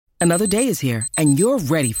Another day is here, and you're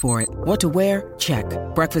ready for it. What to wear? Check.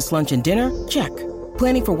 Breakfast, lunch, and dinner? Check.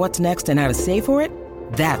 Planning for what's next and how to save for it?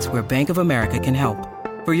 That's where Bank of America can help.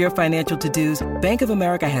 For your financial to-dos, Bank of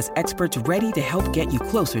America has experts ready to help get you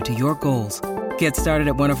closer to your goals. Get started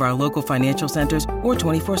at one of our local financial centers or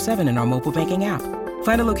 24/7 in our mobile banking app.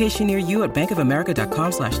 Find a location near you at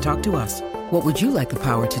bankofamerica.com/talktous. What would you like the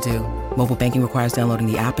power to do? Mobile banking requires downloading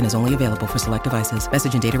the app and is only available for select devices.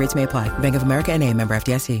 Message and data rates may apply. Bank of America N.A., member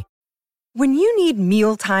FDIC. When you need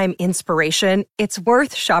mealtime inspiration, it's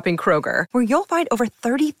worth shopping Kroger, where you'll find over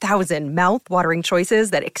 30,000 mouth-watering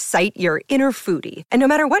choices that excite your inner foodie. And no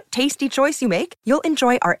matter what tasty choice you make, you'll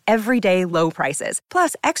enjoy our everyday low prices,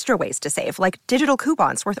 plus extra ways to save, like digital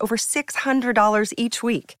coupons worth over $600 each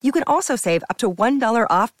week. You can also save up to $1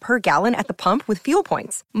 off per gallon at the pump with fuel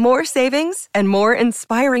points. More savings and more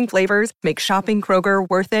inspiring flavors make shopping Kroger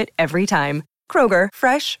worth it every time. Kroger,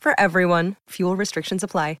 fresh for everyone. Fuel restrictions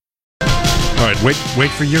apply. All right,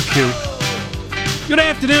 wait for your cue. Good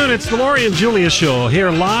afternoon. It's the Lori and Julia Show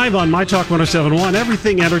here live on My Talk 107.1.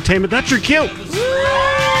 Everything Entertainment. That's your cue.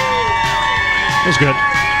 That's good.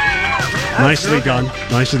 Nicely done.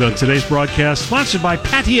 Nicely done. Today's broadcast sponsored by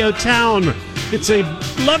Patio Town. It's a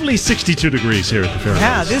lovely 62 degrees here at the Fairhouse.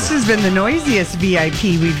 Yeah, this has been the noisiest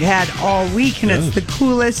VIP we've had all week, and it's the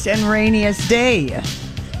coolest and rainiest day.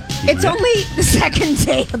 It's only the second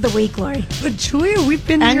day of the week, Lori. But Julia, we've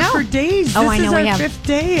been here for days. I know This is our fifth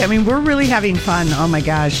day. I mean, we're really having fun. Oh my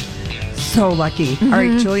gosh, so lucky. All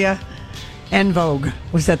right, Julia. En Vogue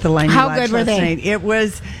was at the line. How good were they? Night. It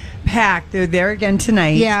was packed. They're there again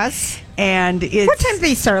tonight. Yes. And it's what time do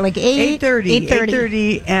they start? Like 8:30.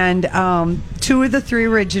 8:30. And two of the three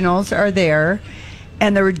originals are there.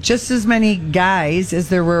 And there were just as many guys as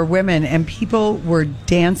there were women, and people were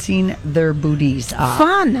dancing their booties off.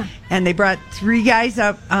 Fun. And they brought three guys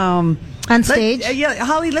up on stage.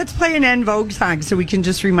 Holly, let's play an En Vogue song so we can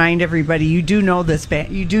just remind everybody. You do know this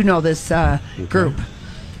band. You do know this group.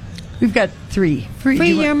 We've got three.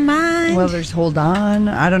 Free your mind. Well, there's Hold On.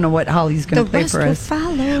 I don't know what Holly's going to play for us. The rest will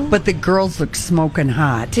follow. But the girls look smoking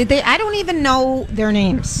hot. Did they? I don't even know their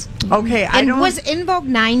names. Okay, was En Vogue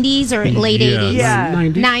 90s or late 80s? Yeah.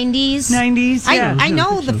 90s. 90s, yeah. I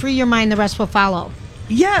know the Free Your Mind, the rest will follow.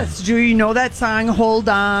 Yes, do you know that song, Hold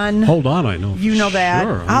On? Hold On, I know. You know that.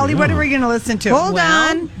 Sure, Holly, what are we going to listen to? Hold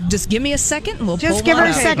on. Just give me a second and we'll Just give her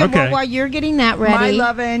a second Okay. while you're getting that ready. My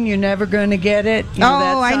Lovin', You're Never Gonna Get It. You know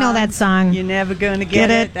that I know that song. You're Never Gonna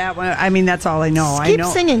Get It. That one. I mean, that's all I know. Keep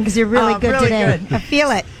singing because you're really good really today. good. I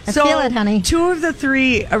feel it. I feel it, honey. Two of the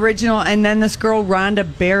three original, and then this girl, Rhonda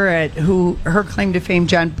Barrett, who her claim to fame,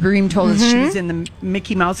 John Bream told us she was in the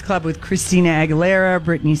Mickey Mouse Club with Christina Aguilera,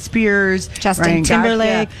 Britney Spears, Justin Ryan Timberlake.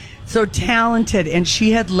 Gosling. So talented, and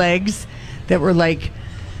she had legs that were like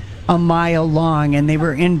a mile long, and they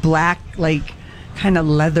were in black, like kind of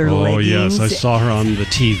leather leggings. Oh yes, I saw her on the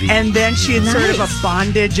TV. And then she had sort of a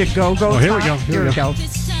bondage, a go-go. Oh, here we top. go. Here we go.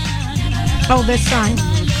 Oh, this song.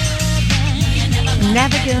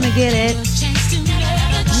 Never gonna get it.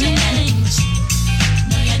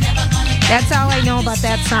 That's all I know about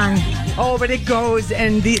that song. Oh, but it goes,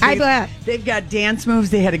 and they've got dance moves.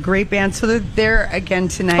 They had a great band, so they're there again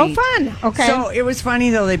tonight. Oh, fun. Okay. So it was funny,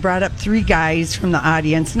 though. They brought up three guys from the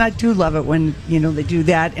audience, and I do love it when, they do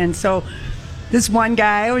that. And so this one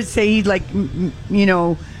guy, I would say he'd like,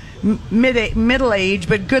 middle age,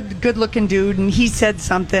 but good looking dude, and he said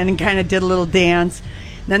something and kind of did a little dance.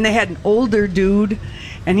 Then they had an older dude,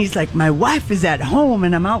 and he's like, my wife is at home,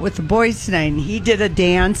 and I'm out with the boys tonight, and he did a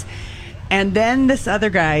dance. And then this other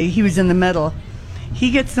guy, he was in the middle.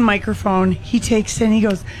 He gets the microphone. He takes it and he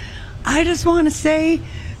goes, I just want to say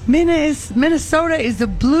Minnesota is a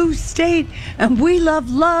blue state and we love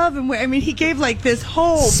love. And he gave like this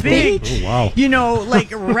whole big, like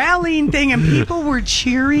rallying thing. And people were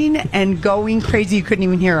cheering and going crazy. You couldn't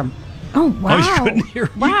even hear him. Oh, wow. You couldn't hear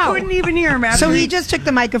him. Wow. You couldn't even hear him. So he just took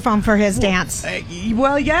the microphone for his dance.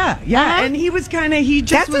 Well, yeah. Uh-huh. And he was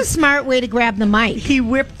That's a smart way to grab the mic. He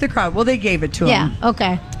whipped the crowd. Well, they gave it to him. Yeah,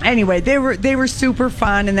 okay. Anyway, they were super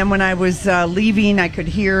fun. And then when I was leaving, I could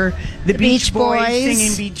hear the Beach Boys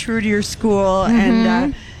singing Be True to Your School. Mm-hmm.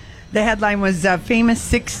 And the headline was famous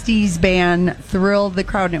 60s band thrilled the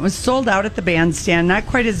crowd. And it was sold out at the bandstand. Not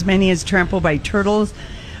quite as many as Trampled by Turtles,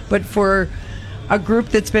 but for a group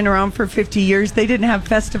that's been around for 50 years, they didn't have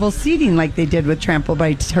festival seating like they did with Trampled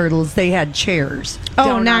by Turtles. They had chairs.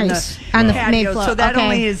 Oh, nice. On the main patio. floor. So that okay.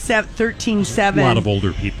 only is 13.7. A lot of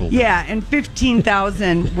older people. Yeah, and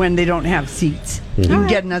 15,000 when they don't have seats. You can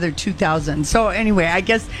get another 2,000. So anyway, I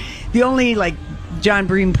guess the only, like John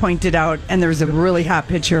Bream pointed out, and there was a really hot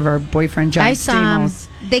picture of our boyfriend John I saw Stamos.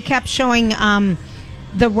 They kept showing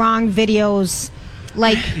the wrong videos.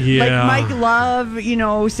 Like Mike Love,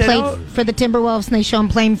 said, played for the Timberwolves, and they show him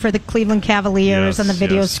playing for the Cleveland Cavaliers on the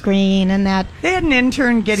video screen, and that they had an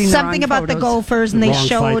intern getting something about the Gophers, and they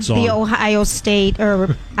showed the Ohio State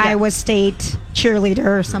or Iowa State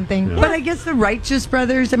cheerleader or something. Yeah. But I guess the Righteous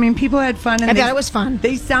Brothers, people had fun. And I thought it was fun.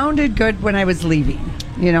 They sounded good when I was leaving.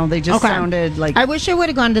 They just sounded like... I wish I would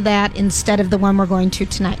have gone to that instead of the one we're going to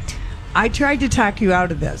tonight. I tried to talk you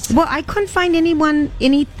out of this. Well, I couldn't find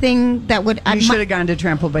anything that would... You should have gone to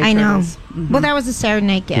Trampled by I know. Mm-hmm. Well, that was a Saturday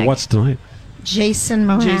night gig. What's tonight? Jason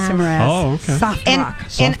Mraz. Oh, okay. Soft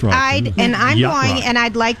rock. And I'm going, and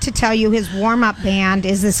I'd like to tell you his warm-up band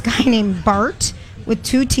is this guy named Bart with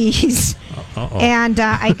 2 T's. And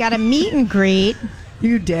I got a meet and greet.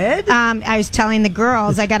 You did? I was telling the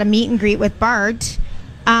girls I got a meet and greet with Bart.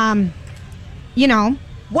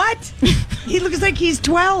 What? He looks like he's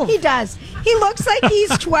 12. He does. He looks like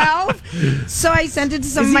he's 12. So I sent it to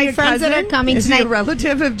some of my friends that are coming tonight. Is he a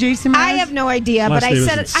relative of Jason Mraz? I have no idea, but I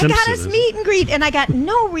said I got us meet and greet, and I got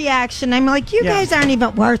no reaction. I'm like, you guys aren't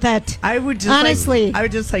even worth it. I would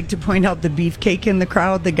just like to point out the beefcake in the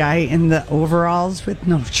crowd, the guy in the overalls with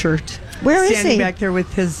no shirt. Where is he? Standing back there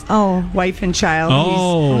with his wife and child.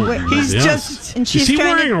 He's just... And she's is he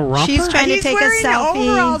wearing a romper? She's trying to take a selfie. He's wearing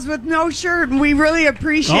overalls with no shirt, and we really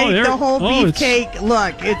appreciate the whole beefcake.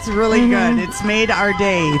 Look, it's really good. It's made our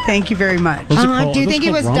day. Thank you very much. Do you think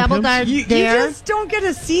he was double dare? You just don't get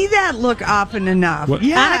to see that look often enough. What?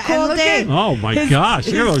 Yeah, on a cold day. Oh, my gosh.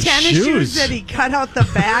 Look at those tennis shoes that he cut out the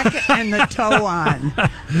back and the toe on.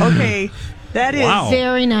 Okay. That is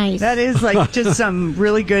very nice. That is like just some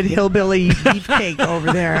really good hillbilly beefcake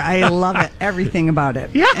over there. I love it. Everything about it.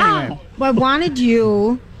 Yeah. Anyway. Well, I wanted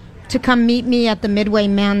you to come meet me at the Midway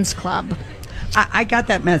Men's Club. I got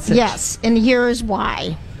that message. Yes, and here's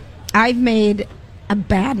why. I've made a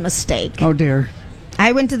bad mistake. Oh, dear.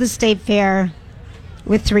 I went to the State Fair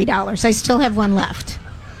with $3. I still have one left.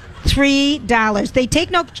 $3. They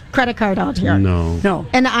take no credit card out here. No.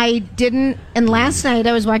 And I didn't. And last night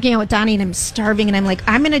I was walking out with Donnie, and I'm starving, and I'm like,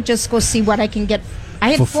 I'm going to just go see what I can get.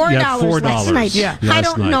 I had $4 last night. Yeah. I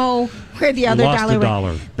don't know where the other dollar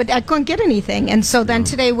went, but I couldn't get anything. And so then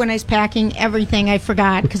today, when I was packing everything, I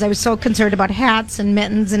forgot because I was so concerned about hats and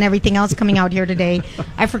mittens and everything else coming out here today.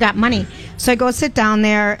 I forgot money. So I go sit down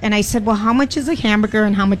there, and I said, well, how much is a hamburger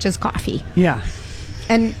and how much is coffee? Yeah.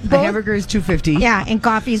 And the hamburger is $2.50. Yeah, and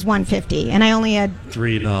coffee is $1.50. And I only had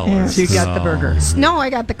 $3. Yeah. So you got the burger? No, I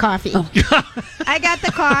got the coffee. I got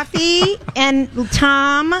the coffee, and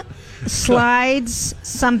Tom slides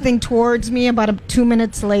something towards me about 2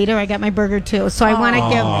 minutes later. I got my burger too. So I want to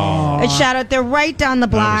give a shout out. They're right down the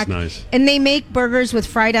block. That was nice. And they make burgers with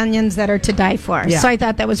fried onions that are to die for. Yeah. So I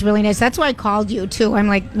thought that was really nice. That's why I called you too. I'm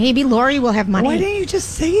like, maybe Lori will have money. Why didn't you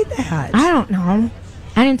just say that? I don't know.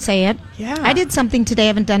 I didn't say it. Yeah. I did something today I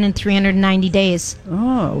haven't done in 390 days.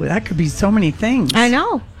 Oh, that could be so many things. I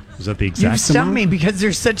know. Is that the exact You've stumped amount? me because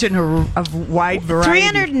there's such a wide variety.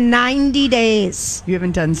 390 days. You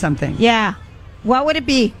haven't done something. Yeah. What would it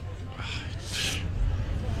be?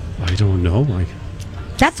 I don't know.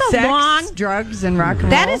 That's a Sex, long... drugs, and rock and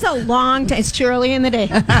roll. That is a long time. It's too early in the day.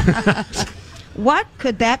 What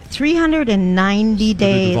could that... 390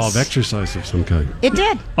 days. It involved exercise of some kind. It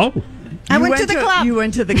did. Oh. I went to the club. You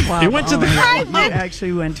went to the club. You went to the club. You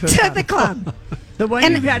actually went to a To club. the club. The one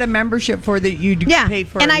you had a membership for that you paid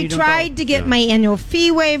for. And I tried to get my annual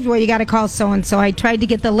fee waived. Well, you got to call so-and-so. I tried to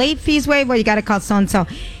get the late fees waived. Well, you got to call so-and-so.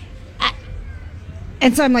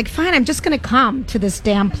 And so I'm like, fine, I'm just going to come to this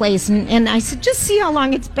damn place. And I said, just see how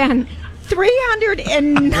long it's been. 390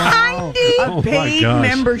 a paid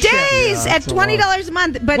membership days at $20 a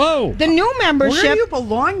month. But the new membership. Where do you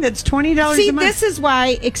belong? That's $20 a month. See, this is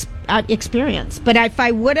why experience. But if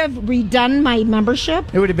I would have redone my membership,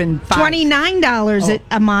 it would have been $29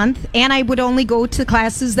 a month, and I would only go to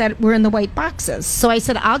classes that were in the white boxes. So I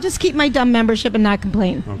said, I'll just keep my dumb membership and not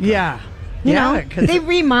complain. Okay. Yeah. You know, they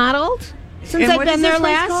remodeled since I've been there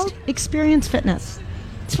last. Called? Experience Fitness.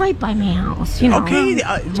 It's right by my house. You know. Okay,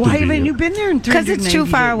 why haven't you been there in 390 Because it's too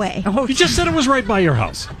far days? away. Oh, you just said it was right by your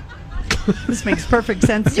house. This makes perfect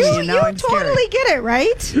sense to me. And now I'm totally get it,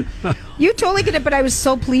 right? You totally get it, but I was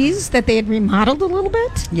so pleased that they had remodeled a little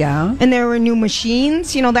bit. Yeah. And there were new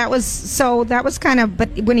machines. You know, that was kind of, but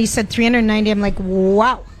when he said 390, I'm like,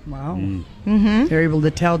 wow. Wow. Mm-hmm. They're able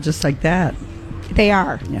to tell just like that. They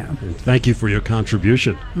are. Yeah. And thank you for your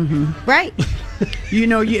contribution. Mm-hmm. Right. You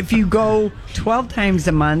know, if you go 12 times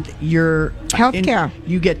a month, your healthcare,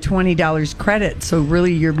 you get $20 credit. So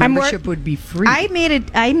really, your membership would be free. I made it.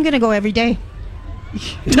 I'm going to go every day.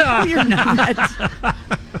 No, you're not.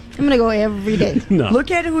 I'm going to go every day. No.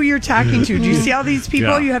 Look at who you're talking to. Do you see all these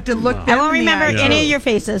people? Yeah. You have to look them I won't in the remember eye. any of your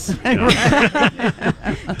faces.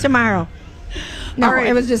 Tomorrow. No, All right.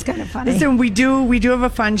 it was just kind of funny. Listen, we do have a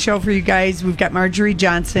fun show for you guys. We've got Marjorie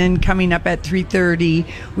Johnson coming up at 3:30.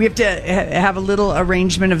 We have to have a little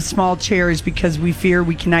arrangement of small chairs because we fear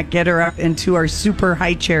we cannot get her up into our super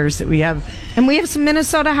high chairs that we have. And we have some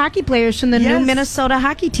Minnesota hockey players from the Yes. new Minnesota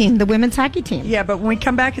hockey team, the women's hockey team. Yeah, but when we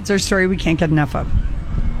come back, it's our story we can't get enough of.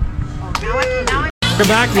 We're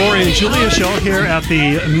back, Lori and Julia show here at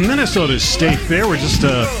the Minnesota State Fair. We're just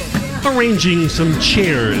arranging some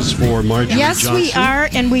chairs for Marjorie Yes, Johnson. we are,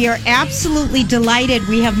 and we are absolutely delighted.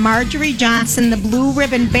 We have Marjorie Johnson, the Blue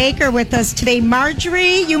Ribbon Baker, with us today.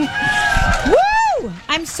 Marjorie, woo!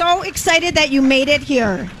 I'm so excited that you made it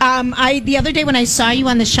here. The other day when I saw you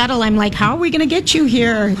on the shuttle, I'm like, how are we going to get you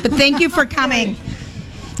here? But thank you for coming.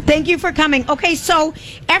 Thank you for coming. Okay, so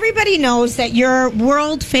everybody knows that you're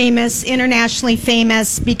world famous, internationally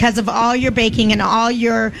famous because of all your baking and all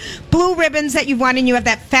your blue ribbons that you've won, and you have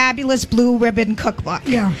that fabulous blue ribbon cookbook.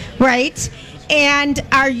 Yeah. Right? And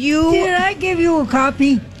are you... Did I give you a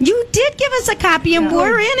copy? You did give us a copy, and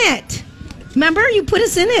we're in it. Remember? You put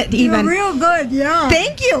us in it, even. You're real good, yeah.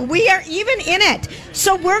 Thank you. We are even in it.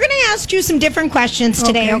 So we're going to ask you some different questions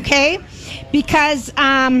today, okay? Because...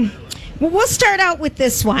 well, we'll start out with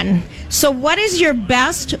this one. So what is your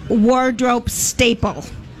best wardrobe staple?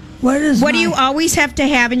 What do you always have to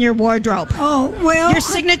have in your wardrobe? Oh, well... Your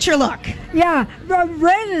signature look. Yeah,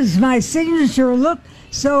 red is my signature look.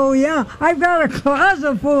 So, yeah, I've got a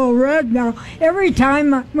closet full of red now. Every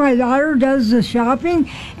time my daughter does the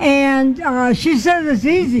shopping, and she says it's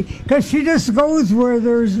easy because she just goes where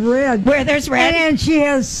there's red. Where there's red? And she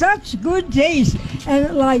has such good taste.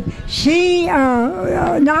 And, like, she,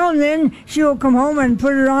 now and then, she'll come home and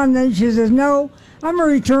put it on, then she says, no, I'm going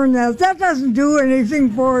to return that. That doesn't do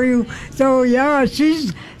anything for you. So, yeah,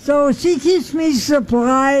 So she keeps me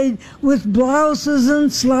supplied with blouses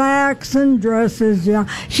and slacks and dresses, yeah.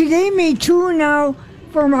 She gave me 2 now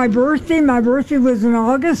for my birthday. My birthday was in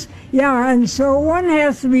August. Yeah, and so one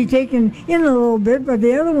has to be taken in a little bit, but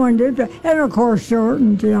the other one did, and of course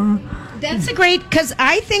shortened, yeah. That's a great, because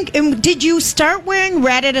I think, did you start wearing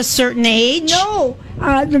red at a certain age? No,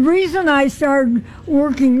 the reason I started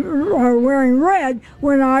wearing red,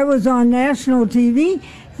 when I was on national TV,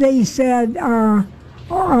 they said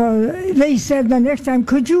the next time,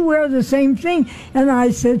 could you wear the same thing? And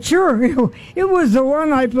I said, sure. It was the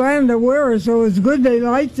one I planned to wear, so it was good they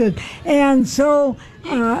liked it. And so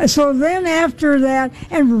then after that,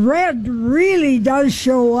 and red really does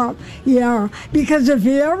show up, yeah. Because if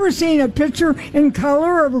you ever seen a picture in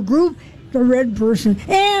color of a group, the red person.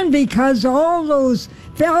 And because all those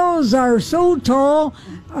fellows are so tall,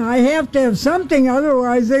 I have to have something,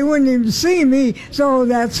 otherwise they wouldn't even see me. So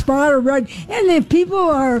that spot of red. And if people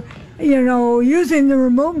are, using the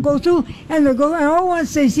remote and go through, and they go, oh,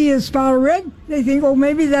 once they see a spot of red, they think, oh,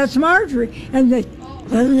 maybe that's Marjorie. And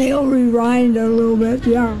then they'll rewind a little bit,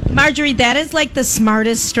 yeah. Marjorie, that is like the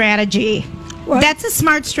smartest strategy. What? That's a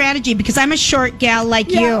smart strategy because I'm a short gal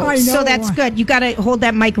like you. I know. So that's good. You got to hold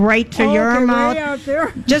that mic right to your mouth. Way out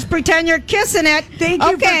there. Just pretend you're kissing it. Thank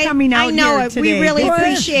you for coming out I know here it. today. We really Well,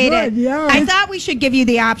 appreciate that's it. good, yeah. I thought we should give you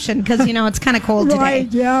the option because, it's kind of cold Right,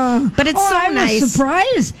 today. yeah. But it's so I nice. was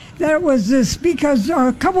surprised that it was this because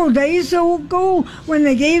a couple of days ago when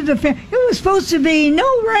they gave the fair, it was supposed to be no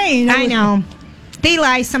rain. I know. They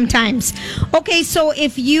lie sometimes. Okay, so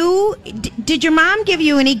if did your mom give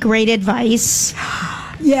you any great advice?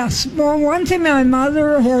 Yes. Well, one thing my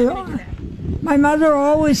mother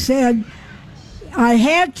always said, I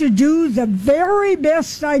had to do the very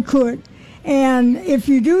best I could. And if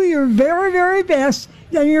you do your very, very best,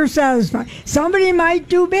 then you're satisfied. Somebody might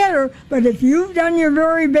do better, but if you've done your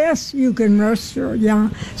very best, you can rest assured, yeah.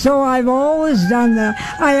 So I've always done that.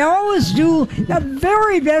 I always do the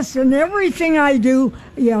very best in everything I do.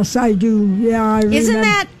 Yes, I do. Yeah, Isn't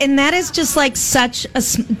that, and that is just like that's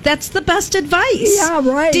the best advice. Yeah,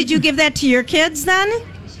 right. Did you give that to your kids then?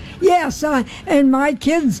 Yes, and my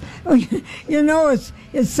kids,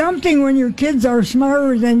 it's something when your kids are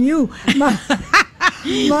smarter than you.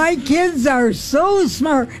 My kids are so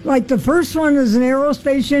smart. Like the first one is an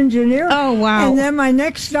aerospace engineer. Oh, wow. And then my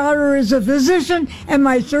next daughter is a physician, and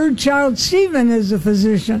my third child, Stephen, is a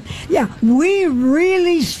physician. Yeah, we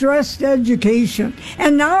really stressed education.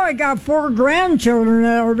 And now I got 4 grandchildren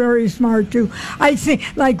that are very smart, too. I think,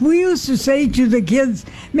 like we used to say to the kids,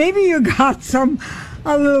 maybe you got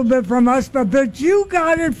a little bit from us, but you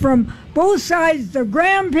got it from both sides, the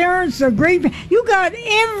grandparents, the great, you got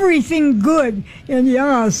everything good. And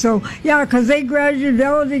because they graduated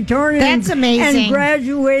valedictorian. That's amazing. And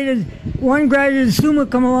graduated, one graduated summa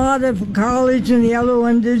cum laude from college and the other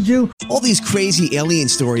one did you. All these crazy alien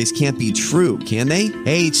stories can't be true, can they?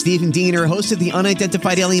 Hey, it's Stephen Diener, host of the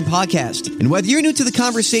Unidentified Alien Podcast. And whether you're new to the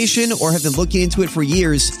conversation or have been looking into it for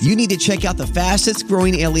years, you need to check out the fastest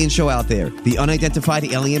growing alien show out there, the Unidentified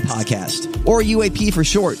Alien Podcast, or UAP for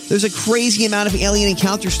short. There's a crazy amount of alien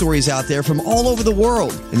encounter stories out there from all over the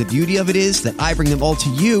world. And the beauty of it is that I bring them all to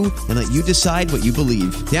you and let you decide what you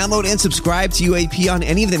believe. Download and subscribe to UAP on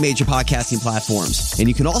any of the major podcasting platforms. And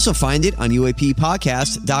you can also find it on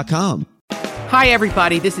UAPpodcast.com. Hi,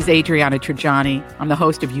 everybody. This is Adriana Trajani. I'm the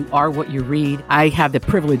host of You Are What You Read. I have the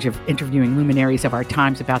privilege of interviewing luminaries of our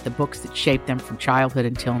times about the books that shaped them from childhood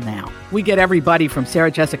until now. We get everybody from Sarah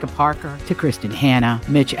Jessica Parker to Kristen Hanna,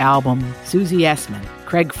 Mitch Albom, Susie Essman,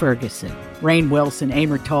 Craig Ferguson, Rainn Wilson,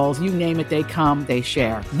 Amor Tolls, you name it, they come, they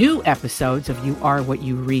share. New episodes of You Are What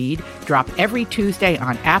You Read drop every Tuesday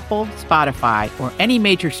on Apple, Spotify, or any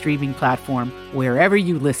major streaming platform wherever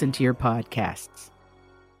you listen to your podcasts.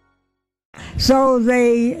 So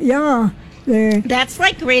that's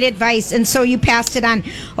like great advice, and so you passed it on.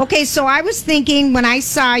 Okay, so I was thinking when I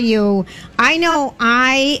saw you, I know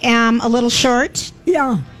I am a little short.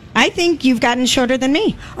 Yeah. I think you've gotten shorter than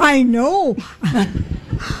me. I know.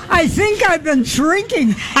 I think I've been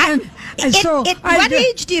shrinking. What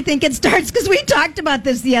age do you think it starts? Because we talked about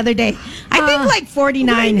this the other day. I think like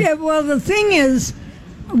 49. Well, the thing is,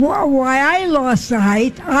 why I lost the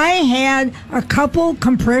height, I had a couple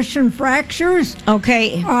compression fractures.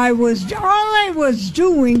 Okay. All I was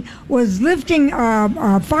doing was lifting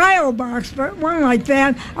a file box, one like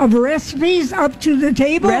that, of recipes up to the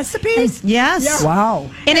table. Recipes? Yes. Yeah. Wow.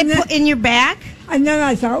 And it put in your back? And then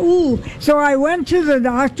I thought, ooh. So I went to the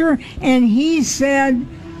doctor, and he said,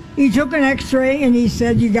 he took an x-ray, and he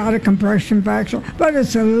said, you got a compression fracture, but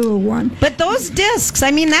it's a little one. But those discs,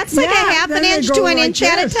 I mean, that's like a half an inch to an inch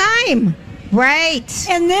at a time. Right.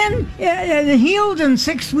 And then it healed in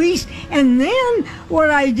 6 weeks. And then what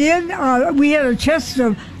I did, we had a chest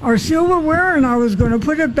of our silverware, and I was going to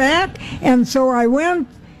put it back. And so I went,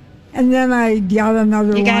 and then I got another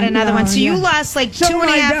one. You got another one. So you lost like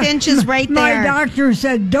 2.5 inches right there. My doctor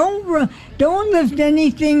said, don't lift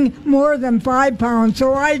anything more than 5 pounds,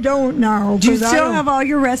 so I don't now. Do you still have all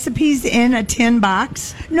your recipes in a tin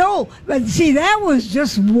box? No, but see, that was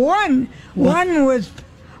just one. What? One was,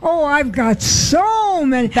 I've got so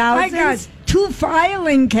many. Thousands? I got two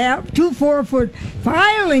 4-foot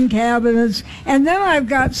filing cabinets, and then I've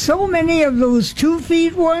got so many of those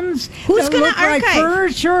 2-foot ones. Who's going to archive? Like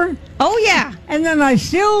furniture. Oh, yeah. And then I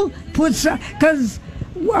still put some, because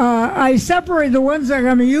I separate the ones I'm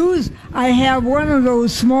going to use. I have one of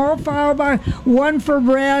those small file boxes, one for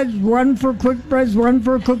bread, one for quick breads, one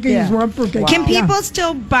for cookies, one for cakes. Can people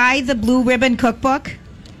still buy the Blue Ribbon Cookbook?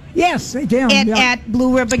 Yes, they can. At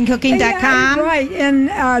blueribboncooking.com? Right, and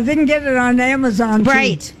they can get it on Amazon, too.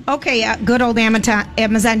 Right. Okay, good old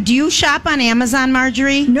Amazon. Do you shop on Amazon,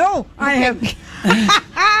 Marjorie? No, I have...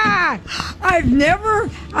 I've never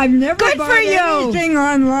Good bought for you. anything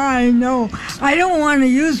online. No, I don't want to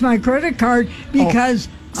use my credit card because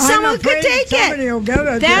someone could take somebody it. Will get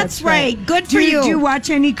it. That's right. Good for you. Do you watch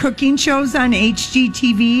any cooking shows on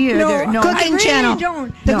HGTV? No, Cooking Channel.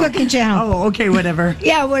 Don't. The Cooking Channel. Oh, okay, whatever.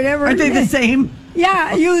 Yeah, whatever. Are they the same?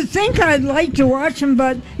 Yeah, you think I'd like to watch them,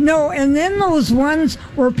 but no. And then those ones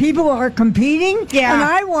where people are competing, and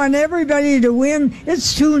I want everybody to win.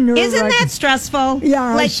 It's too nerve-wracking. Isn't that stressful?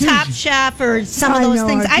 Yeah. Like Top Chef or some of those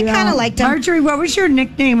things. I kind of liked them. Marjorie, what was your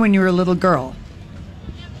nickname when you were a little girl?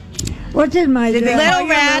 What did my dad? Little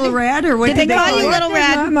Red. Little Red, or what did they call you? Little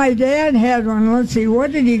Red. My dad had one. Let's see,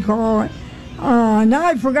 what did he call it? Now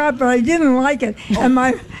I forgot, but I didn't like it.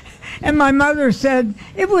 And my mother said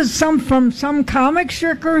it was from some comic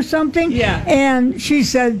strip or something. Yeah. And she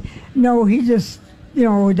said, no, he just,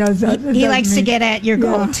 does that. He likes to get at your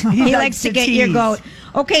goat. He likes to get your goat.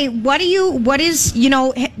 Okay, when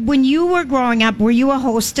you were growing up, were you a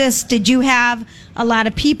hostess? Did you have a lot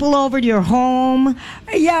of people over to your home?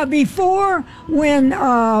 Yeah, before when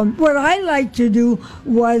what I liked to do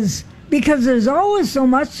was, because there's always so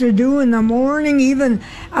much to do in the morning, even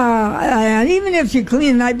if you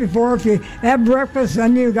clean the night before, if you have breakfast,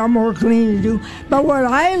 then you got more cleaning to do. But what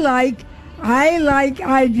I like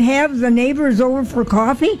I'd have the neighbors over for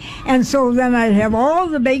coffee, and so then I'd have all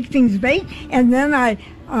the baked things baked, and then I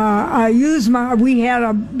use we had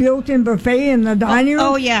a built-in buffet in the dining room.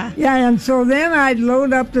 Oh, yeah. Yeah, and so then I'd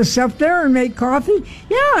load up the stuff there and make coffee.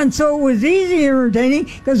 Yeah, and so it was easy and entertaining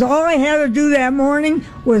because all I had to do that morning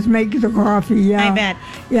was make the coffee. Yeah, I bet.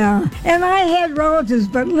 Yeah, and I had relatives,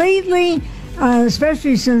 but lately,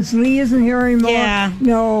 especially since Lee isn't here anymore. Yeah.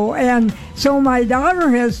 No, and so my daughter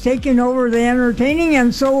has taken over the entertaining,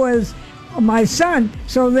 and so has my son.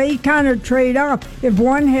 So they kind of trade off. If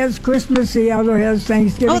one has Christmas, the other has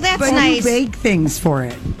Thanksgiving. Oh, that's but nice. You bake things for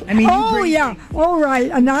it. I mean, yeah. All right.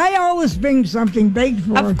 And I always bring something baked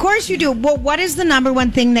for it. Of course you do. Well, what is the number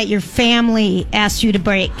one thing that your family asks you to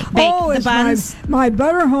bake? Oh, the buns? My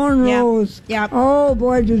Butterhorn rolls. Yep. Oh,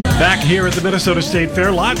 boy. Back here at the Minnesota State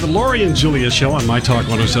Fair, live, the Lori and Julia Show on My Talk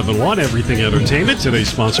 107.1, Everything Entertainment. Today's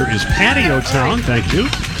sponsor is Patio Town. Thank you.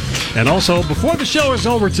 And also, before the show is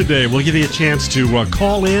over today, we'll give you a chance to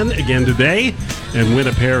call in again today and win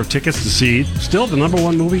a pair of tickets to see still the number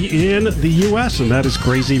one movie in the U.S., and that is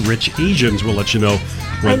Crazy Rich Asians. We'll let you know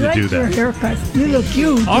when to do that. I like your haircut. You look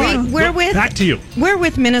cute. All right, back to you. We're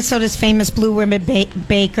with Minnesota's famous Blue Ribbon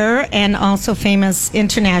Baker, and also famous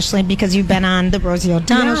internationally because you've been on the Rosie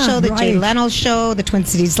O'Donnell Show, the Jay Leno Show, the Twin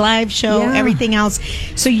Cities Live Show, everything else.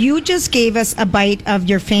 So you just gave us a bite of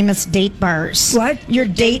your famous date bars. What? Your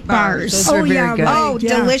date bars. Those are very good. Oh,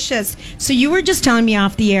 delicious. So you were just telling me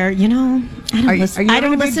off the air, I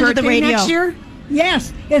don't listen to the radio. Next year?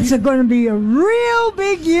 Yes, it's going to be a real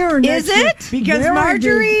big year next year. Is it? Because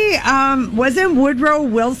Marjorie, wasn't Woodrow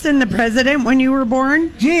Wilson the president when you were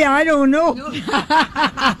born? Gee, I don't know.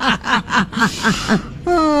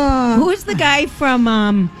 Who's the guy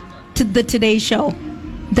from the Today Show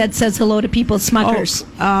that says hello to people, Smuckers?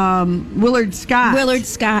 Willard Scott. Willard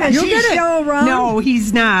Scott. Is he still around? No,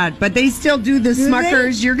 he's not. But they still do the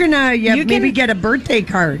Smuckers. They? You're going to maybe get a birthday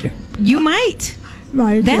card. You might.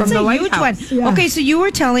 That's a huge one. Yeah. Okay, so you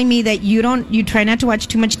were telling me that you try not to watch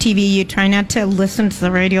too much TV, you try not to listen to the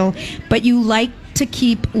radio, but you like to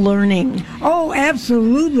keep learning. Oh,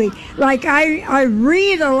 absolutely. Like I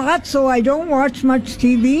read a lot, so I don't watch much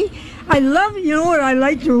TV. I love, what I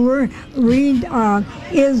like to read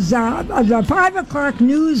is the 5 o'clock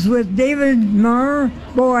news with David Muir.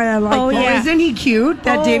 Boy, I like that. Oh, isn't he cute,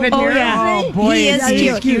 that David Muir? Yeah. Oh, boy, he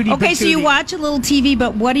is cute. Okay, so you watch a little TV,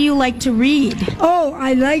 but what do you like to read? Oh,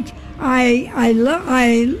 I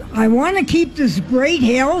want to keep this great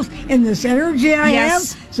health and this energy I have.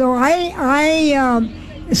 So I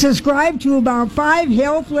subscribe to about 5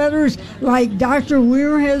 health letters, like Dr.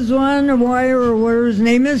 Weir has one, or whatever his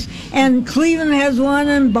name is, and Cleveland has one,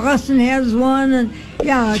 and Boston has one, and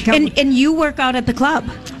and you work out at the club.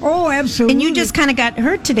 Oh, absolutely. And you just kind of got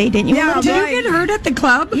hurt today, didn't you? Yeah, did you get hurt at the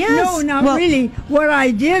club? Yes. No, not really. What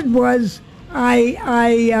I did was my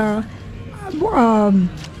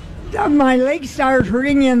leg started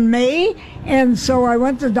hurting in May, and so I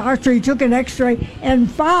went to the doctor. He took an x-ray and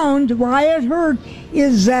found why it hurt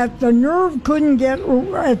is that the nerve couldn't get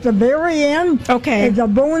at the very end. Okay. The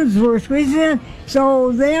bones were squeezing.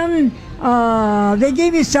 So then they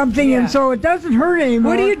gave you something, and so it doesn't hurt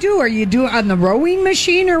anymore. What do you do? Are you do it on the rowing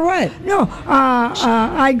machine or what? No,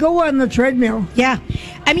 I go on the treadmill. Yeah.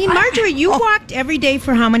 I mean, Marjorie, you walked every day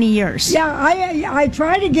for how many years? Yeah, I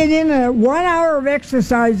try to get in a 1 hour of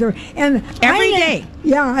exercise, and every day.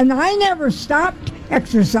 Yeah, and I never stopped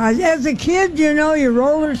exercise. As a kid, you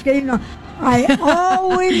roller skating. I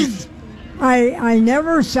always, I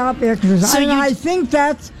never stopped exercise. And I think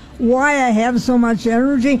that's why I have so much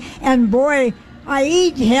energy. And boy, I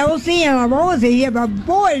eat healthy, and I've always eaten, but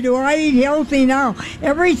boy, do I eat healthy now.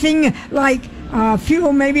 Everything like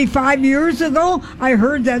maybe 5 years ago, I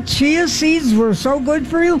heard that chia seeds were so good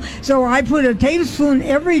for you, so I put a tablespoon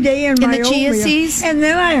every day in my oatmeal. Chia seeds? And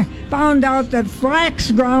then I found out that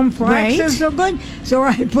ground flax is so good, so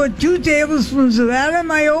I put 2 tablespoons of that in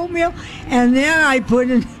my oatmeal, and then I put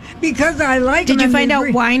in, because I like Did you find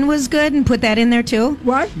out wine was good and put that in there too?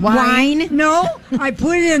 What? Wine? No, I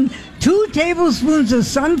put in 2 tablespoons of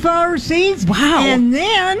sunflower seeds. Wow. And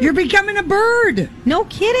then you're becoming a bird. No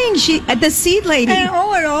kidding. She the seed lady. And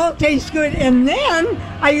it all tastes good. And then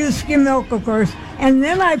I use skim milk, of course. And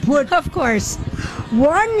then I put, of course,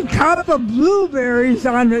 1 cup of blueberries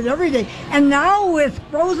on it every day. And now with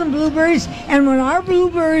frozen blueberries, and when our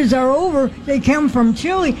blueberries are over, they come from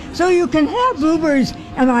Chile, so you can have blueberries,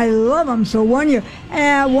 and I love them. So 1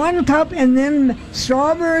 cup, and then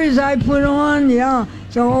strawberries I put on,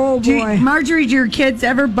 So, oh boy. Marjorie, do your kids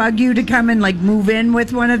ever bug you to come and move in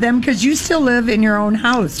with one of them? Because you still live in your own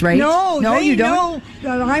house, right? No, you don't. know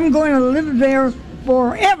that I'm going to live there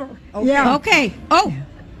forever. Okay. Yeah. Okay. Oh.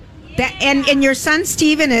 And your son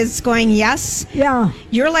Steven is going, yes? Yeah.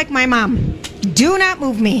 You're like my mom. Do not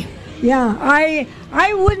move me. Yeah,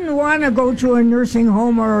 I wouldn't want to go to a nursing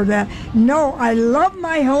home or that. No, I love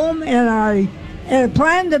my home, and I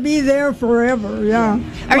plan to be there forever. Yeah.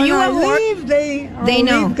 Are when you I a war- leave, they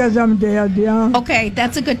know because I'm dead. Yeah. Okay,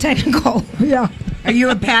 that's a good time to go. Yeah. Are you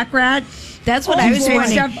a pack rat? That's what I was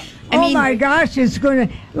wondering. Oh my gosh, it's going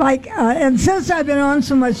to and since I've been on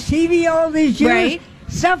so much TV all these years. Right.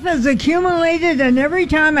 Stuff has accumulated, and every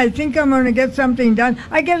time I think I'm going to get something done,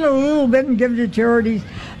 I get a little bit and give to charities.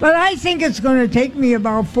 But I think it's going to take me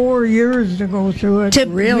about 4 years to go through it.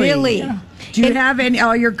 Really? Yeah. Do you have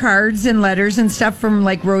all your cards and letters and stuff from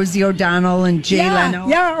like Rosie O'Donnell and Jay Leno?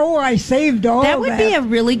 Yeah, I saved all That of would that. be a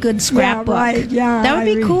really good scrapbook. Yeah, right, yeah. That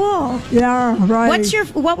would be cool. Yeah, right.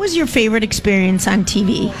 What was your favorite experience on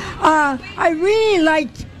TV? I really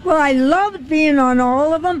liked... Well, I loved being on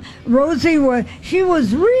all of them. Rosie she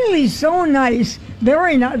was really so nice.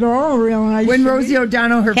 Very nice. They're all real nice. When Rosie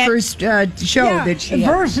O'Donnell, her first show that she the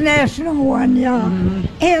had. first national one, yeah.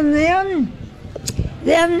 Mm-hmm. And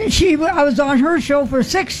then I was on her show for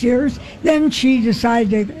 6 years. Then she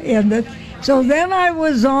decided to end it. So then I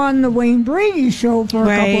was on the Wayne Brady show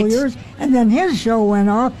for a couple of years, and then his show went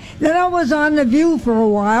off. Then I was on The View for a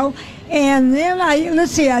while, and then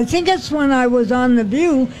I think it's when I was on The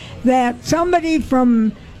View that somebody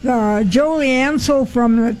from Jolie Ansel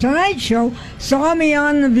from The Tonight Show saw me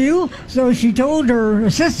on The View, so she told her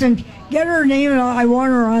assistant, get her name, and I want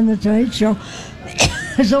her on The Tonight Show.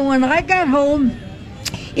 So when I got home,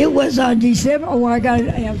 it was December. Oh, I got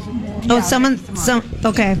to have some more. Oh,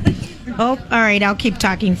 okay. Oh, all right. I'll keep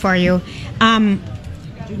talking for you.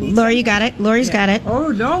 Lori, you got it? Lori's got it.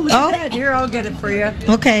 Oh, no. Look at that. Here, I'll get it for you.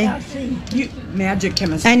 Okay. Magic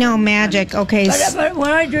chemistry. I know, magic. Okay. But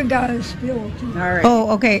when I drink out of spill, too. All right.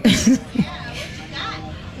 Oh, okay.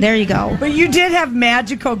 There you go. But you did have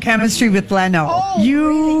magical chemistry with Leno. Oh, you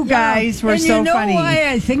really? guys were so funny. You know why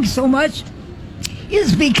I think so much?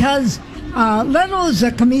 Is because Leno's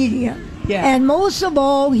a comedian. Yeah. And most of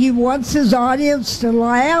all, he wants his audience to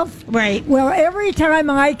laugh. Right. Well, every time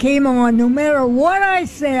I came on, no matter what I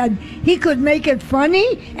said, he could make it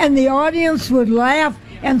funny, and the audience would laugh,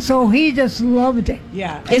 and so he just loved it.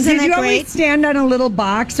 Yeah. Isn't did that you great? always stand on a little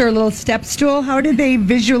box or a little step stool? How did they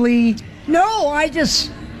visually? No, I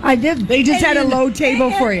did. They just had a low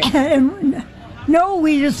table for you. No,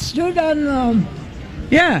 we just stood on the...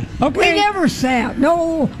 Yeah. Okay. We never sat.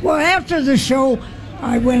 No. Well, after the show,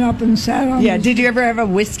 I went up and sat on. Yeah. Did you ever have a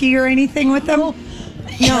whiskey or anything with them?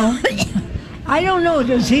 No. I don't know.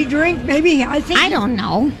 Does he drink? Maybe. I don't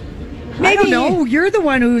know. Maybe. I don't know. You're the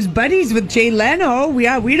one who's buddies with Jay Leno. We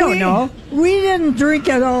don't know. We didn't drink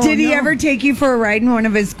at all. Did he ever take you for a ride in one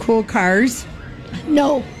of his cool cars?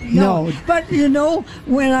 No. But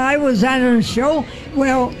when I was on a show,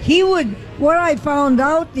 well, he would. What I found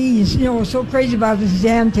out, so crazy about this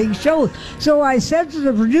antique shows. So I said to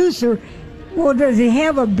the producer, well, does he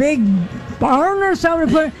have a big barn or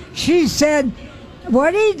something? She said,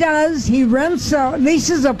 what he does, he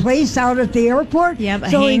leases a place out at the airport. Yep,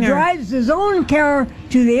 so hangar. He drives his own car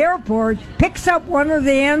to the airport, picks up one of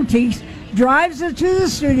the antiques, drives it to the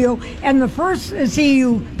studio, and the first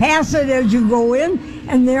you pass it as you go in,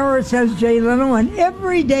 and there it says Jay Leno, and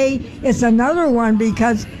every day it's another one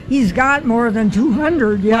because he's got more than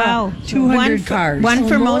 200. Yeah. Wow, 200 cars. One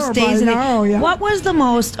for most days of the now, yeah. What was the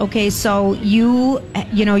most? Okay, so you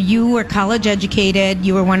were college educated.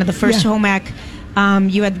 You were one of the first home ec.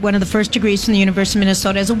 You had one of the first degrees from the University of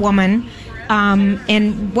Minnesota as a woman.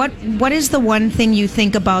 And what is the one thing you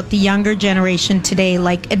think about the younger generation today,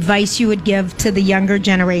 like advice you would give to the younger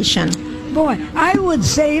generation? Boy, I would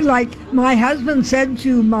say, like my husband said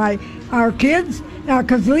to our kids,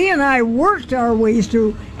 because Lee and I worked our ways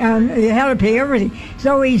through and had to pay everything.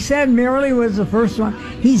 So he said, Marilee was the first one.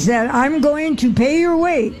 He said, I'm going to pay your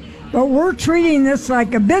way, but we're treating this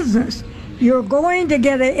like a business. You're going to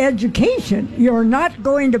get an education. You're not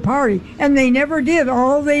going to party. And they never did.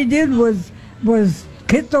 All they did was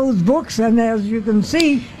get those books, and as you can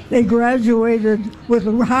see, they graduated with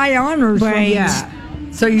high honors. Right. Yeah.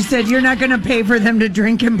 So you said you're not going to pay for them to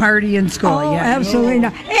drink and party in school. Oh, yeah. absolutely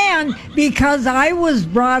not. And because I was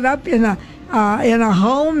brought up in a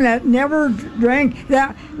home that never drank,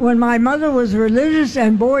 that when my mother was religious,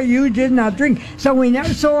 and boy, you did not drink. So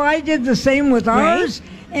So I did the same with ours.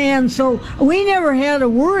 And so we never had to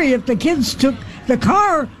worry if the kids took The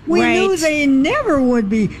car, we knew they never would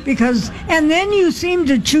be and then you seem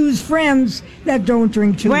to choose friends that don't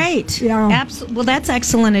drink too. Right. Yeah. Absolutely. Well, that's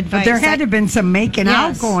excellent advice. But there had to have been some making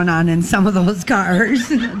out going on in some of those cars,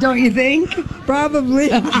 don't you think? Probably.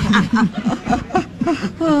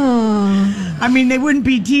 I mean, they wouldn't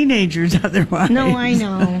be teenagers otherwise. No,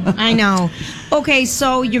 I know. Okay,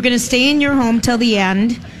 so you're going to stay in your home till the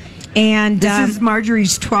end. And this is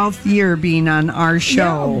Marjorie's 12th year being on our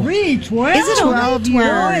show. Yeah, really, 12? Is it 12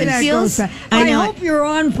 years? It feels. I hope you're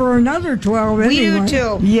on for another 12. We anyway.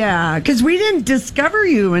 do too. Yeah, because we didn't discover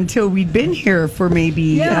you until we'd been here for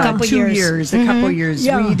maybe a couple years. A couple years.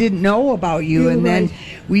 Yeah. We didn't know about you, and then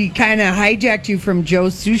we kind of hijacked you from Joe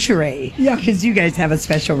Souchere. Yeah, because you guys have a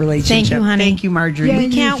special relationship. Thank you, honey. Thank you, Marjorie. Yeah, we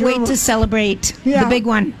can't wait to celebrate the big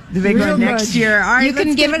one. The big one next year. All right, you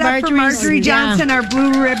can give it up for Marjorie Johnson, our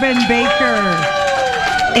Blue Ribbon Baker.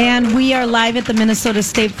 And we are live at the Minnesota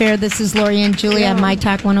State Fair. This is Lori and Julia on My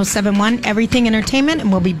Talk 107.1, Everything Entertainment,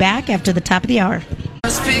 and we'll be back after the top of the hour.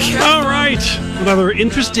 All right. Another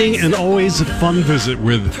interesting and always fun visit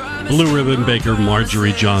with Blue Ribbon Baker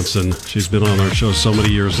Marjorie Johnson. She's been on our show so many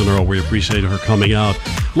years in a row. We appreciate her coming out.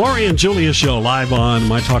 Lori and Julia show live on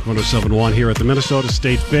My Talk 107.1 here at the Minnesota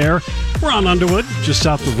State Fair. We're on Underwood, just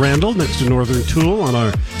south of Randall, next to Northern Tool, on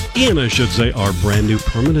our brand new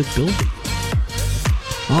permanent building.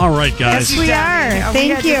 All right, guys. Yes, we are.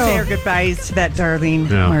 Thank you. We had to say our goodbyes to that darling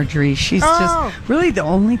Marjorie. She's just really the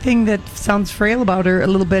only thing that sounds frail about her a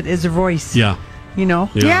little bit is her voice. Yeah. You know?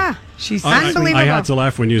 Yeah. She's unbelievable. I had to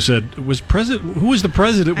laugh when you said, who was the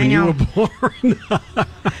president when you were born?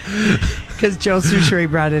 Because Joe Souchere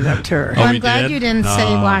brought it up to her. Well, I'm glad you didn't say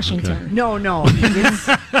Washington. Okay. No.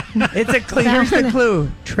 It's a clue. Here's the clue.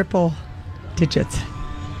 Triple digits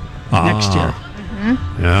next year.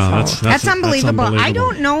 Yeah, that's unbelievable. I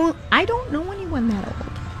don't know anyone that old.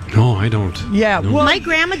 No, I don't. Yeah, no. well, my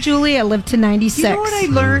grandma Julia lived to 96. You know what I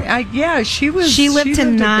learned? She lived to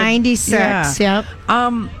 96. Yep.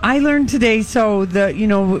 I learned today. So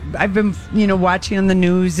I've been watching on the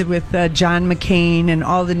news with John McCain and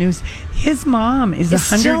all the news. His mom is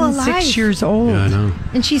 106 years old. Yeah, I know.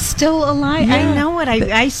 And she's still alive. Yeah. I know it.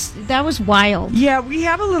 I that was wild. Yeah, we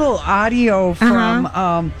have a little audio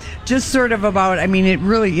from just sort of about, it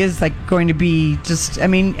really is like going to be just,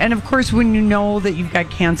 and of course when you know that you've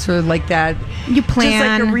got cancer like that, you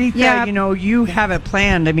plan. Just like Aretha, you have it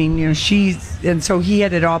planned. And so he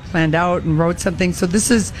had it all planned out and wrote something. So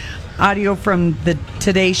this is audio from the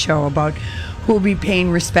Today Show about who will be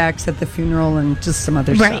paying respects at the funeral and just some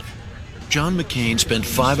other stuff. John McCain spent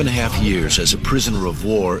 5.5 years as a prisoner of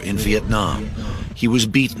war in Vietnam. He was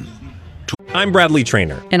beaten. I'm Bradley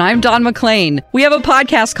Trainer. And I'm Don McClain. We have a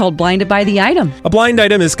podcast called Blinded by the Item. A blind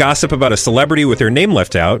item is gossip about a celebrity with their name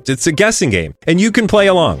left out. It's a guessing game, and you can play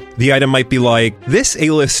along. The item might be like, this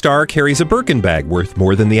A-list star carries a Birkin bag worth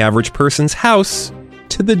more than the average person's house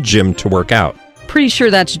to the gym to work out. Pretty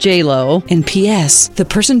sure that's J-Lo. And P.S. the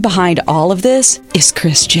person behind all of this is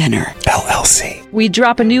Kris Jenner, LLC. We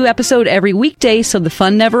drop a new episode every weekday so the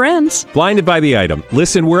fun never ends. Blinded by the Item.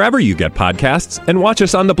 Listen wherever you get podcasts and watch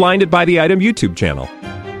us on the Blinded by the Item YouTube channel.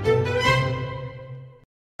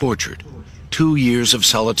 Tortured. 2 years of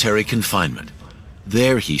solitary confinement.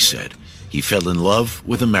 There, he said, he fell in love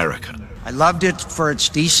with America. I loved it for its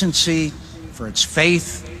decency, for its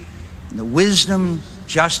faith, and the wisdom,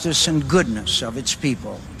 justice, and goodness of its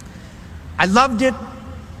people. I loved it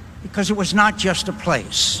because it was not just a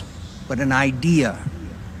place, but an idea,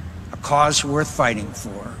 a cause worth fighting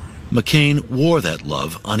for. McCain wore that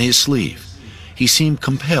love on his sleeve. He seemed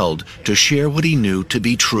compelled to share what he knew to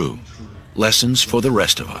be true. Lessons for the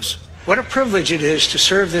rest of us. What a privilege it is to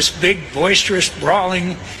serve this big, boisterous,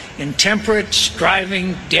 brawling, intemperate,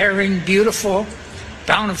 striving, daring, beautiful,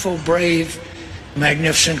 bountiful, brave,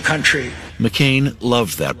 magnificent country. McCain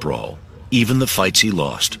loved that brawl, even the fights he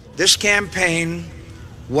lost. This campaign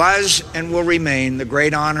was and will remain the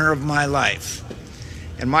great honor of my life.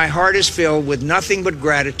 And my heart is filled with nothing but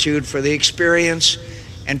gratitude for the experience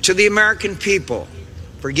and to the American people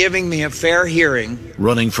for giving me a fair hearing.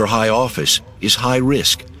 Running for high office is high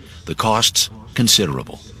risk. The costs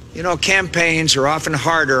considerable. Campaigns are often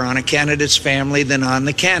harder on a candidate's family than on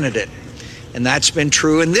the candidate. And that's been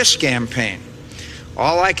true in this campaign.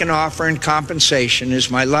 All I can offer in compensation is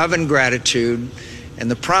my love and gratitude and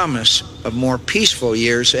the promise of more peaceful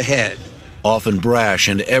years ahead. Often brash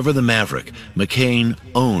and ever the maverick, McCain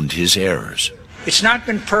owned his errors. It's not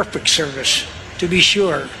been perfect service, to be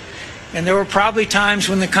sure. And there were probably times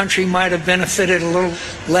when the country might have benefited a little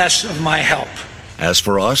less of my help. As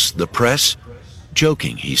for us, the press,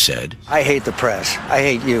 Joking, he said, I hate the press. I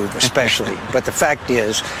hate you especially. But the fact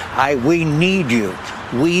is, we need you.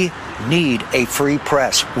 We need a free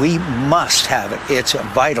press. We must have it. It's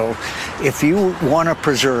vital. If you want to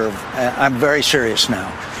preserve, I'm very serious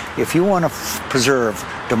now, if you want to preserve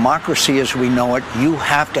democracy as we know it, you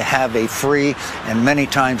have to have a free and many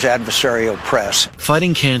times adversarial press.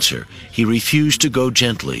 Fighting cancer, he refused to go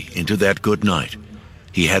gently into that good night.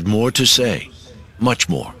 He had more to say, much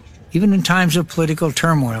more. Even in times of political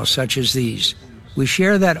turmoil such as these, we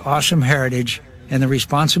share that awesome heritage and the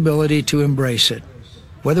responsibility to embrace it.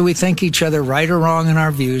 Whether we think each other right or wrong in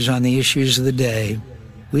our views on the issues of the day,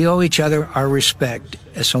 we owe each other our respect,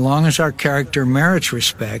 as long as our character merits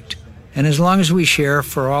respect, and as long as we share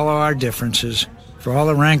for all of our differences, for all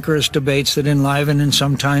the rancorous debates that enliven and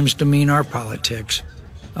sometimes demean our politics,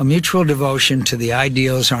 a mutual devotion to the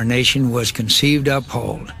ideals our nation was conceived to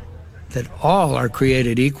uphold, that all are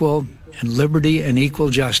created equal, and liberty and equal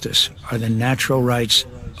justice are the natural rights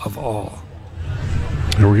of all.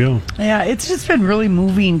 There we go. Yeah, it's just been really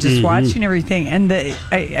moving just watching everything. And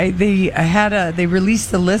they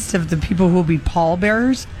released the list of the people who will be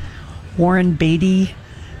pallbearers: Warren Beatty,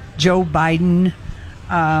 Joe Biden,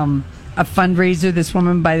 a fundraiser, this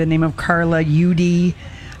woman by the name of Carla Udy,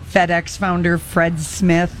 FedEx founder Fred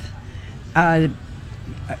Smith,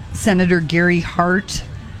 Senator Gary Hart,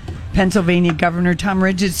 Pennsylvania Governor Tom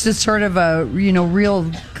Ridge. It's just sort of a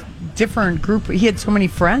real different group. He had so many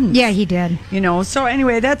friends. Yeah, he did. So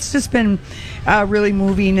anyway, that's just been really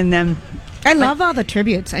moving. And then I love all the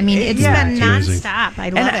tributes. I mean, it's been nonstop. I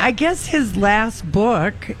love it. I guess his last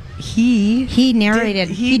book, he narrated.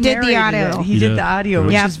 He did the audio. He did the audio,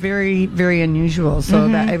 which is very, very unusual. So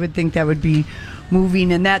that I would think that would be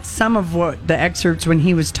moving. And that's some of what the excerpts when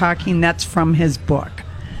he was talking. That's from his book.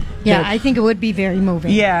 Yeah, I think it would be very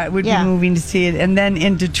moving. Yeah, it would be moving to see it. And then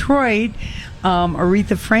in Detroit,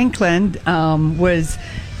 Aretha Franklin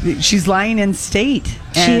she's lying in state.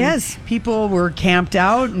 She is. People were camped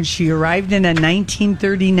out, and she arrived in a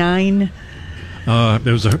 1939. It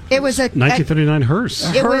was a 1939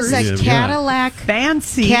 hearse. It was a Cadillac,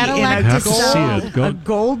 fancy Cadillac in a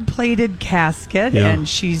gold-plated casket, and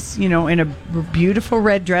she's in a beautiful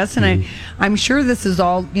red dress. And I'm sure this is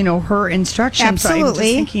all her instructions. Absolutely. So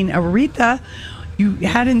I'm just thinking, Aretha, you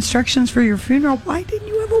had instructions for your funeral. Why didn't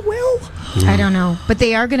you have a will? I don't know, but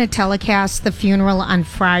they are going to telecast the funeral on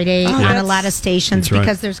Friday on a lot of stations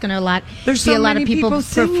because there's going to be a lot of people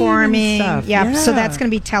performing. Yeah, so that's going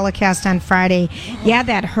to be telecast on Friday. Yeah,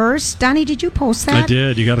 that hearse. Donnie, did you post that? I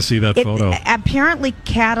did. You got to see that photo. Apparently,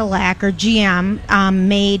 Cadillac or GM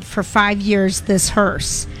made for 5 years this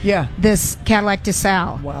hearse. Yeah, this Cadillac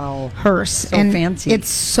DeSalle. Wow, hearse. So fancy. It's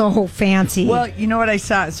so fancy. Well, you know what I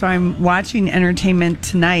saw? So I'm watching Entertainment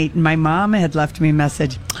Tonight, and my mom had left me a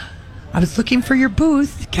message. I was looking for your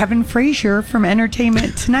booth. Kevin Frazier from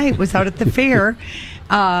Entertainment Tonight was out at the fair,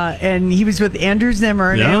 and he was with Andrew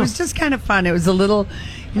Zimmer, and it was just kind of fun. It was a little,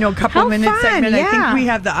 couple minute segment. I think we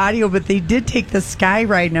have the audio, but they did take the sky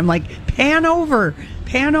ride, and I'm like, pan over.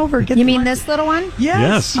 Get you mean this little one?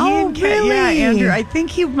 Yes. Oh, really? Yeah, Andrew. I think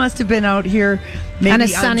he must have been out here maybe on a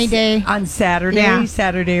sunny day on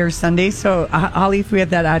Saturday or Sunday. So, Holly, if we have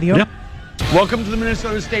that audio. Yep. Welcome to the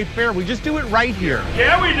Minnesota State Fair. We just do it right here.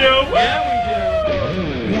 Yeah, we do.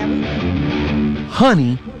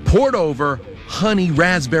 Honey poured over honey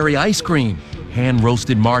raspberry ice cream,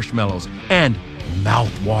 hand-roasted marshmallows, and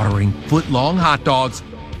mouth-watering foot-long hot dogs.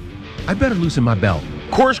 I better loosen my belt.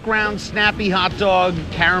 Coarse ground, snappy hot dog,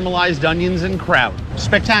 caramelized onions, and kraut.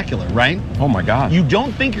 Spectacular, right? Oh, my God. You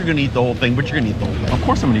don't think you're going to eat the whole thing, but you're going to eat the whole thing. Of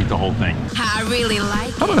course I'm going to eat the whole thing. I really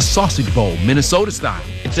like How about a sausage bowl, Minnesota style?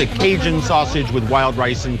 It's a Cajun sausage with wild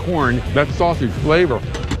rice and corn. That's sausage flavor.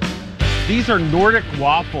 These are Nordic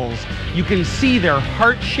waffles. You can see they're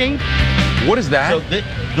heart-shaped. What is that? So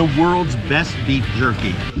the world's best beef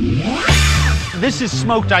jerky. This is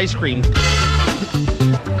smoked ice cream.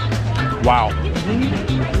 Wow.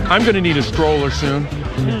 I'm going to need a stroller soon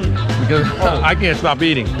because I can't stop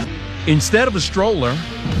eating. Instead of a stroller,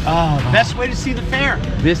 best way to see the fair.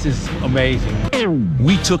 This is amazing.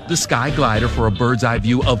 We took the Sky Glider for a bird's eye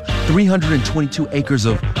view of 322 acres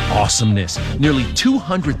of awesomeness. Nearly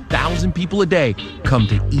 200,000 people a day come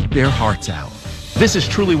to eat their hearts out. This is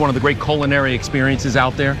truly one of the great culinary experiences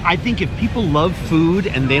out there. I think if people love food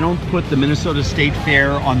and they don't put the Minnesota State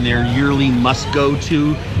Fair on their yearly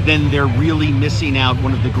must-go-to, then they're really missing out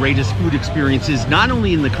one of the greatest food experiences, not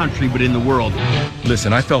only in the country, but in the world.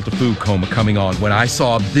 Listen, I felt a food coma coming on when I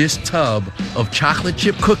saw this tub of chocolate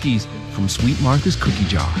chip cookies from Sweet Martha's cookie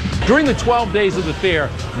jar. During the 12 days of the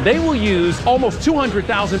fair, they will use almost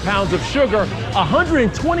 200,000 pounds of sugar,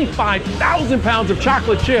 125,000 pounds of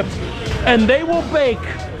chocolate chips, and they will bake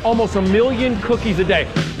almost 1 million cookies a day.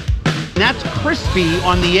 That's crispy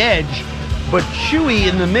on the edge, but chewy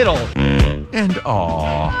in the middle. And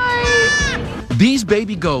these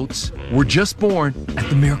baby goats were just born at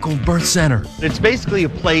the Miracle Birth Center. It's basically a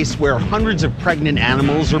place where hundreds of pregnant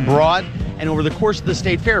animals are brought, and over the course of the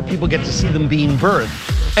state fair, people get to see them being birthed.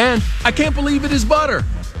 And I can't believe it is butter.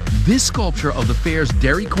 This sculpture of the fair's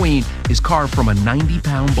Dairy Queen is carved from a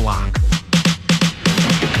 90-pound block.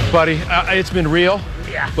 Buddy, it's been real.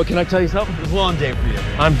 Yeah. But can I tell you something? It was a long day for you.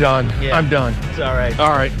 I'm done. Yeah. I'm done. It's all right. All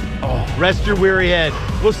right. Oh, rest your weary head.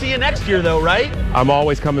 We'll see you next year, though, right? I'm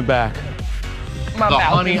always coming back. The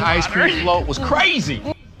honey ice cream float was crazy.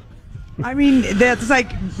 I mean, that's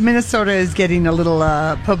like Minnesota is getting a little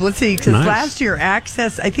publicity because last year I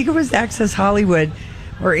think it was Access Hollywood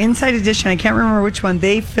or Inside Edition, I can't remember which one,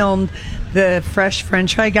 they filmed the Fresh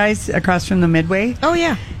French Fry guys across from the Midway. Oh,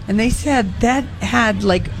 yeah. And they said that had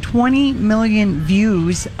like 20 million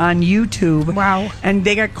views on YouTube. Wow. And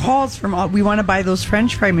they got calls from we want to buy those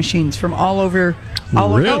French fry machines from all over.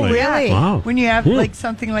 Really? Oh, really? Wow. When you have like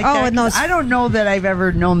something like that. And those, I don't know that I've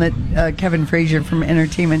ever known that Kevin Frazier from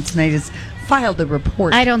Entertainment Tonight has filed a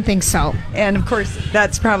report. I don't think so. And of course,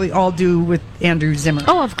 that's probably all due with Andrew Zimmer.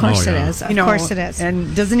 Oh, of course it is. Of course it is.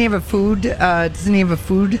 And doesn't he have a food?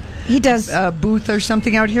 He does booth or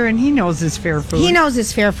something out here, and he knows his fair food. He knows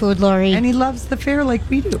his fair food, Lori, and he loves the fair like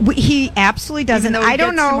we do. He absolutely does. Even And though he I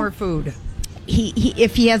don't gets know more food. He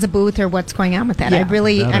if he has a booth or what's going on with that.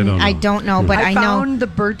 Yeah. I don't know, but I know. I found the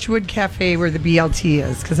Birchwood Cafe where the BLT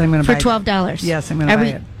is because I'm going to buy for $12. Yes, I'm going to buy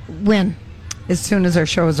it. When? As soon as our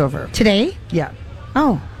show is over. Today? Yeah.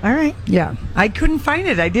 Oh, all right. Yeah. I couldn't find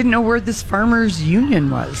it. I didn't know where this Farmers Union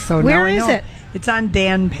was. So where now I is know. it? It's on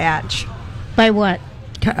Dan Patch. By what?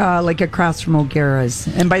 Like across from O'Gara's.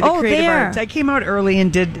 And by the Creative Arts. I came out early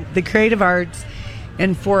and did the Creative Arts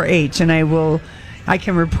and 4-H. And I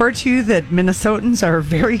can report to you that Minnesotans are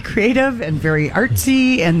very creative and very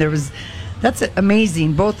artsy. And that's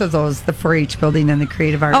amazing. Both of those, the 4-H building and the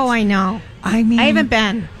Creative Arts. Oh, I know. I mean, I haven't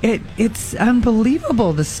been. It's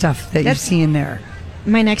unbelievable, the stuff that you see in there.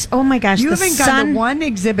 Oh my gosh, you haven't gone to one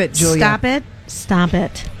exhibit, Julia. Stop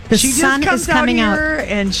it. The she sun just comes is coming out out here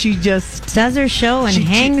and she just does her show and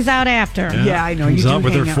hangs out after. Yeah, I know. Comes you out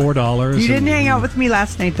with her $4. You didn't hang out with me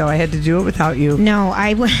last night, though. I had to do it without you. No,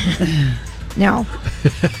 No,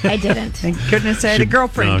 I didn't. Thank goodness I had a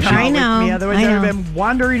girlfriend come out with me. Otherwise, I would have been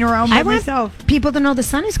wandering around by myself. Want people to know the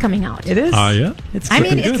sun is coming out. It is. Yeah. It's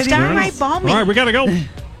downright balmy. All right, we got to go.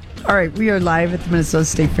 All right, we are live at the Minnesota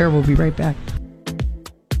State Fair. We'll be right back.